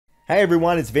Hey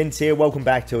everyone, it's Vince here, welcome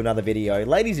back to another video.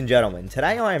 Ladies and gentlemen,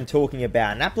 today I am talking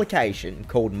about an application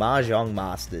called Mahjong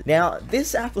Master. Now,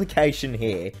 this application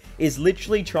here is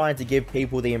literally trying to give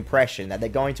people the impression that they're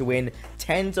going to win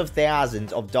tens of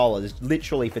thousands of dollars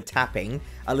literally for tapping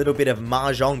a little bit of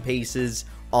Mahjong pieces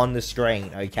on the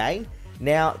screen, okay?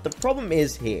 Now, the problem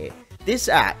is here, this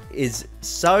app is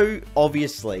so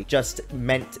obviously just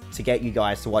meant to get you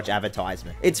guys to watch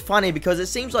advertisement. It's funny because it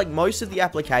seems like most of the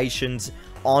applications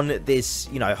on this,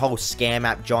 whole scam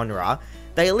app genre,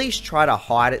 they at least try to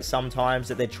hide it sometimes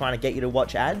that they're trying to get you to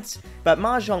watch ads. But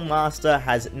Mahjong Master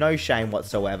has no shame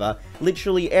whatsoever.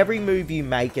 Literally every move you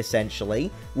make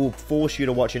essentially will force you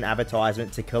to watch an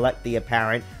advertisement to collect the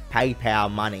apparent PayPal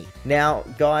money. Now,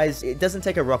 guys, it doesn't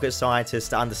take a rocket scientist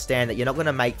to understand that you're not going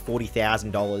to make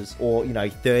 $40,000 or,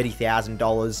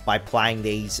 $30,000 by playing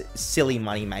these silly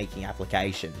money-making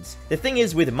applications. The thing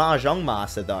is with Mahjong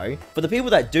Master, though, for the people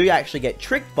that do actually get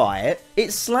tricked by it,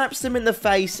 it slaps them in the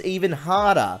face even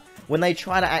harder when they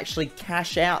try to actually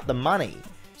cash out the money.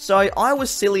 So I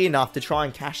was silly enough to try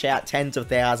and cash out tens of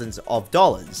thousands of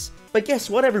dollars. But guess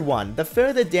what, everyone? The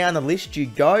further down the list you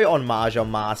go on Mahjong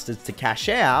Masters to cash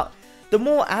out, the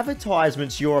more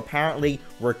advertisements you're apparently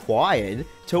required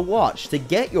to watch to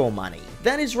get your money.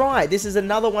 That is right, this is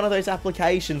another one of those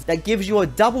applications that gives you a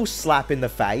double slap in the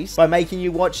face by making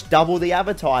you watch double the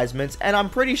advertisements, and I'm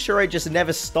pretty sure it just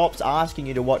never stops asking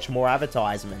you to watch more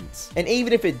advertisements. And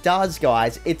even if it does,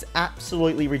 guys, it's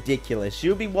absolutely ridiculous.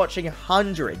 You'll be watching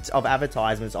hundreds of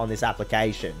advertisements on this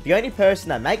application. The only person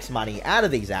that makes money out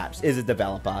of these apps is a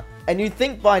developer. And you'd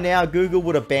think by now Google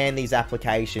would have banned these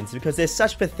applications because they're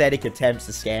such pathetic attempts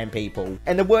to scam people.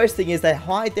 And the worst thing is they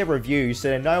hide their reviews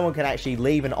so that no one can actually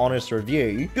leave an honest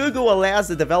review. Google allows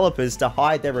the developers to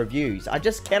hide their reviews. I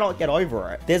just cannot get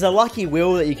over it. There's a lucky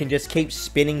wheel that you can just keep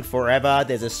spinning forever.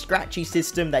 There's a scratchy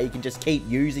system that you can just keep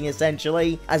using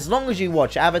essentially. As long as you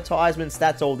watch advertisements,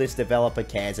 that's all this developer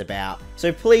cares about.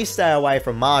 So please stay away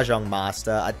from Mahjong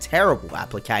Master, a terrible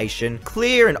application,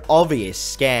 clear and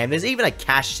obvious scam. There's even a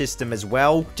cash system as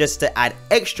well, just to add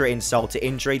extra insult to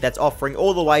injury, that's offering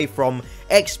all the way from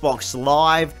Xbox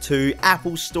Live to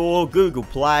Apple Store, Google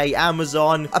Play,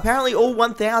 Amazon, apparently all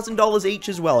 $1,000 each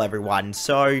as well, everyone.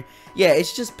 So yeah,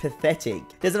 it's just pathetic.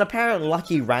 There's an apparent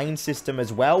lucky rain system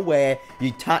as well, where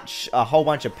you touch a whole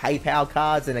bunch of PayPal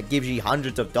cards and it gives you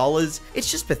hundreds of dollars. It's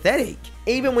just pathetic.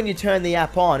 Even when you turn the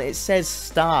app on, it says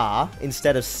star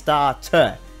instead of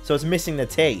starter. So it's missing the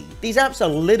T. These apps are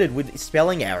littered with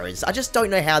spelling errors. I just don't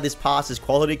know how this passes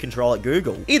quality control at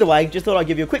Google. Either way, just thought I'd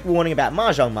give you a quick warning about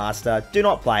Mahjong Master. Do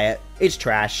not play it. It's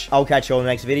trash. I'll catch you all in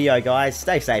the next video, guys.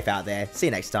 Stay safe out there. See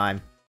you next time.